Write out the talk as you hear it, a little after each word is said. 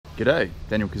G'day,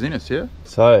 Daniel Kazinas here.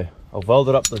 So, I've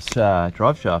welded up this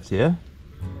drive shaft here.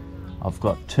 I've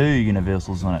got 2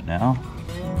 universals on it now.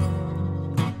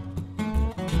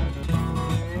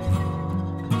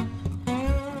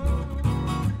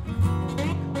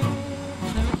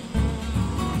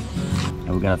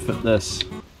 And we're going to fit this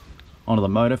onto the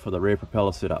motor for the rear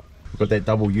propeller setup. We've got that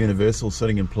double universal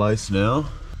sitting in place now.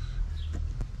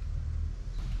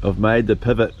 I've made the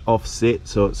pivot offset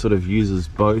so it sort of uses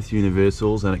both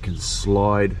universals and it can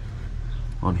slide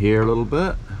on here a little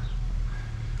bit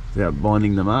without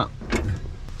binding them up.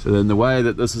 So then the way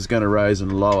that this is going to raise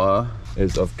and lower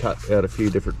is I've cut out a few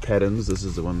different patterns. This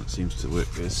is the one that seems to work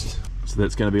best. So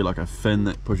that's going to be like a fin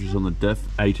that pushes on the diff.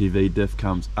 ATV diff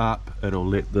comes up, it'll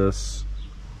let this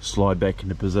slide back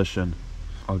into position.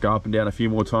 I'll go up and down a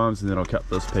few more times and then I'll cut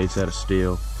this piece out of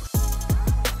steel.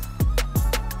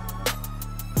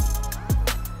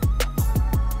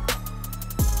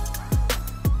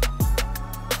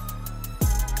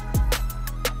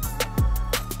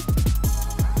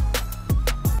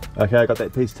 Okay, I got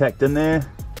that piece tacked in there.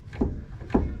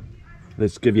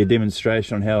 Let's give you a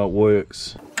demonstration on how it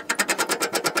works.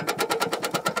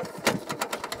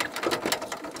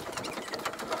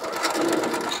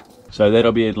 So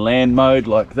that'll be in land mode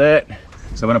like that.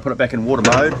 So when I put it back in water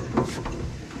mode,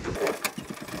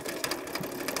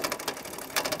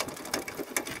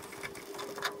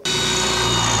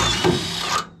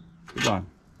 good one.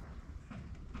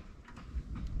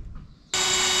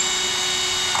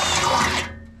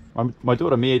 My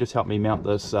daughter Mia just helped me mount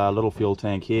this little fuel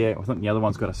tank here. I think the other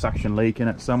one's got a suction leak in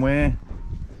it somewhere.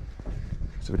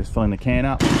 So we're just filling the can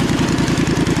up.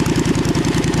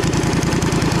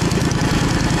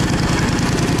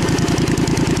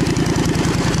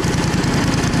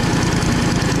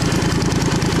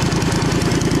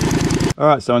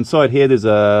 Alright, so inside here there's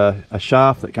a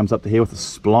shaft that comes up to here with a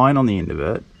spline on the end of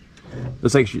it.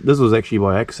 This was actually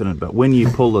by accident, but when you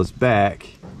pull this back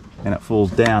and it falls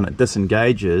down, it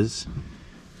disengages,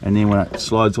 and then when it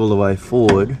slides all the way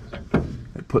forward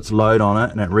it puts load on it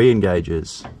and it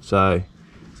re-engages. So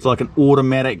it's like an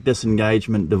automatic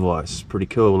disengagement device. Pretty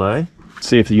cool, eh?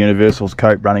 See if the universal's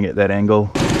cope running at that angle.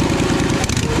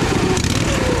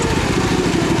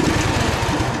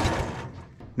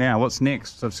 Now what's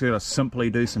next? I've just got to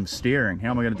simply do some steering. How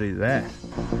am I going to do that?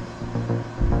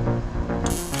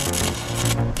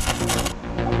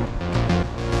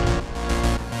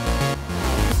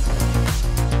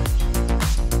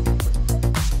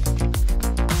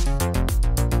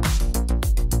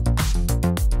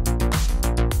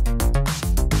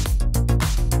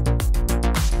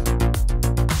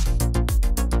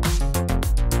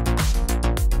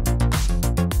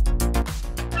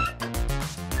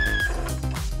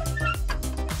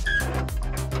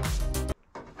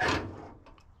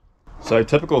 So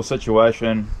typical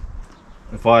situation,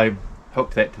 if I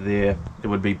hook that to there, it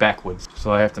would be backwards.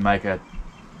 So I have to make a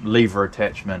lever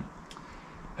attachment.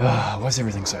 Why is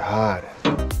everything so hard?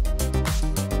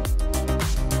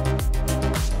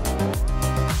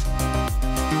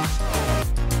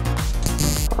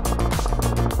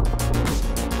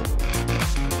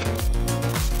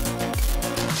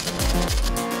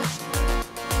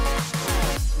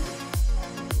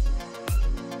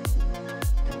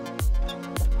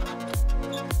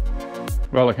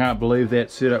 Well, I can't believe that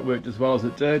setup worked as well as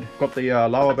it did. Got the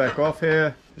lower back off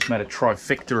here. Just made a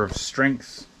trifecta of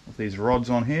strengths with these rods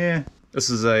on here. This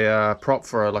is a prop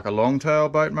for like a long-tail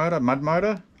boat motor, mud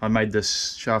motor. I made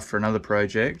this shaft for another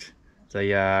project. It's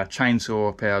a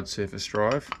chainsaw-powered surface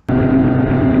drive.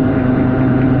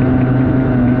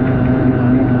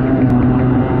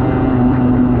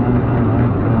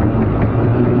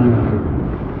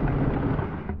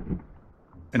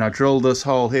 And I drilled this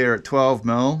hole here at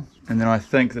 12mm. And then I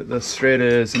think that this thread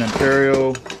is an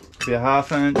Imperial, be a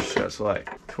 1/2 inch, so it's like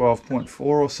 12.4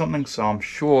 or something. So I'm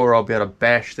sure I'll be able to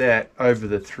bash that over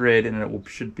the thread and it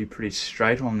should be pretty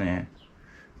straight on there.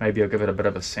 Maybe I'll give it a bit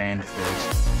of a sand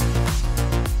first.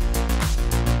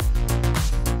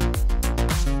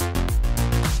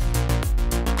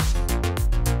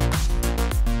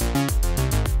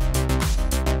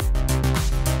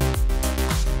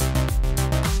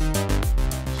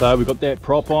 So we've got that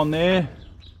prop on there.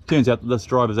 Turns out that this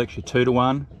drive is actually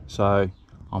 2-to-1, so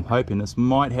I'm hoping this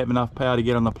might have enough power to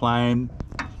get on the plane.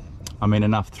 I mean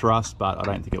enough thrust, but I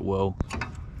don't think it will.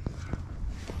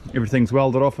 Everything's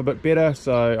welded off a bit better,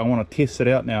 so I want to test it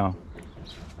out now.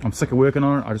 I'm sick of working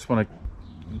on it. I just want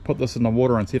to put this in the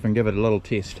water and see if I can give it a little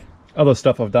test. Other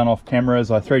stuff I've done off camera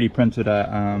is I 3D printed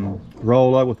a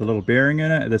roller with a little bearing in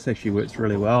it. This actually works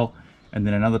really well. And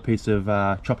then another piece of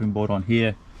chopping board on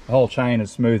here. The whole chain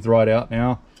is smoothed right out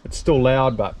now. It's still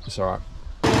loud, but it's alright.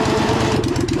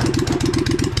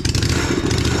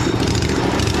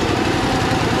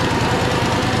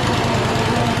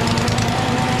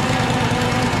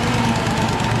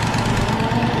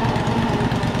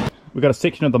 We've got a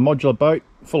section of the modular boat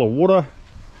full of water.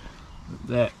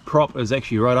 That prop is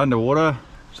actually right underwater,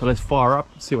 so let's fire up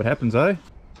and see what happens, eh?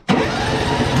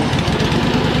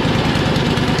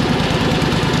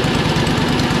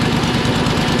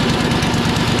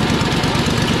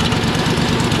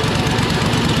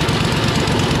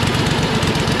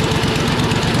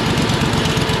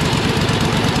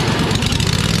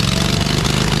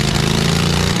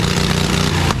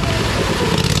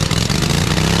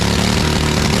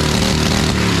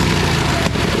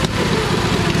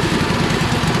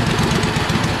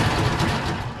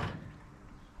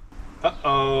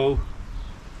 Uh-oh.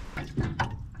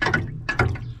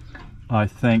 I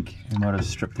think it might have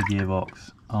stripped the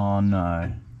gearbox. Oh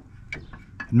no.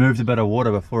 It moved a bit of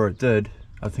water before it did.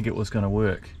 I think it was going to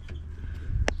work.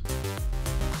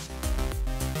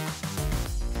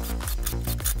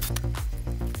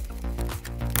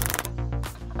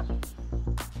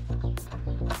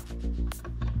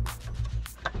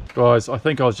 Guys, I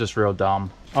think I was just real dumb.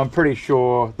 I'm pretty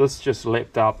sure this just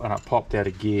leapt up and it popped out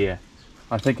of gear.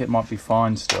 I think it might be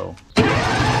fine still.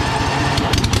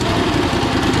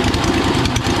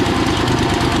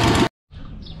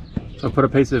 So I put a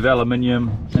piece of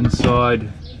aluminium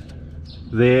inside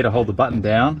there to hold the button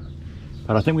down,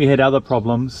 but I think we had other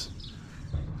problems.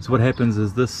 So what happens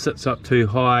is this sits up too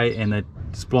high and the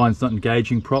spline's not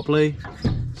engaging properly.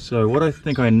 So what I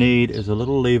think I need is a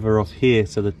little lever off here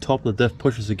so the top of the diff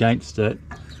pushes against it,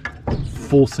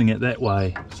 forcing it that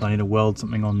way. So I need to weld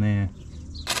something on there.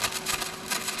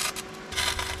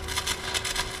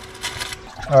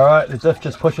 Alright, the diff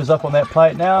just pushes up on that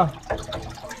plate now,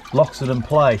 locks it in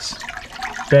place.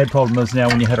 Bad problem is now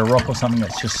when you hit a rock or something,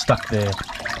 it's just stuck there,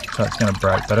 so it's going to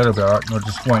break, but it'll be alright, it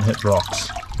just won't hit rocks.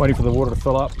 Waiting for the water to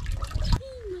fill up.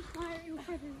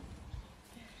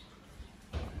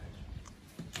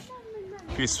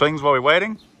 A few swings while we're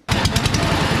waiting.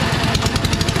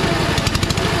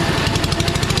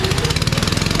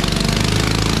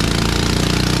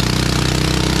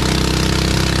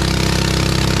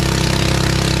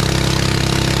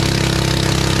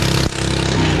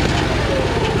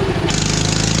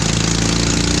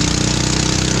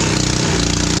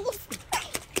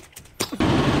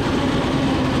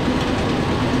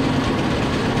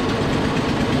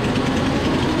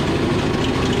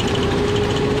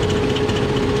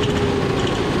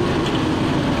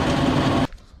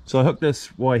 So I hook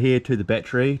this wire here to the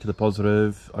battery, to the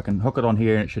positive. I can hook it on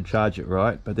here and it should charge it,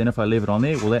 right? But then if I leave it on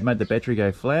there, will that make the battery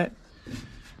go flat?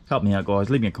 Help me out, guys,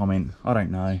 leave me a comment. I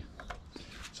don't know.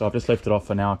 So I've just left it off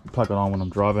for now. I can plug it on when I'm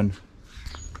driving.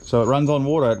 So it runs on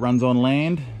water, it runs on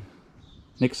land.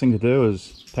 Next thing to do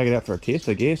is take it out for a test,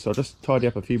 I guess. I'll just tidy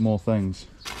up a few more things.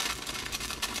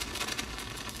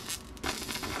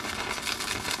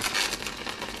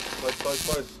 Close,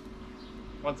 close, close.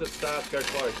 Once it starts, go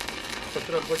close. Push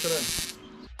it in, push it in.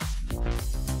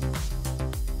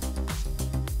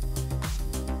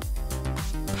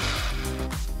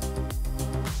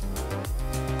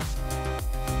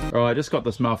 Alright, I just got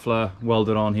this muffler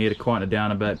welded on here to quieten it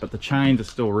down a bit, but the chains are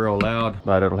still real loud,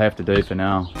 but it'll have to do for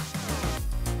now.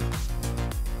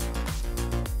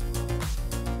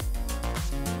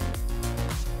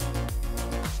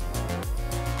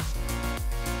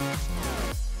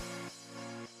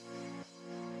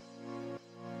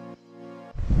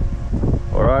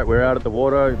 Alright, we're out of the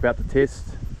water, about to test.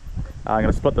 I'm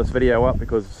going to split this video up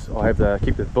because I have to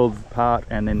keep the build part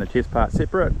and then the test part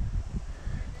separate.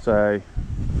 So,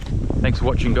 thanks for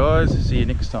watching, guys. See you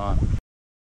next time.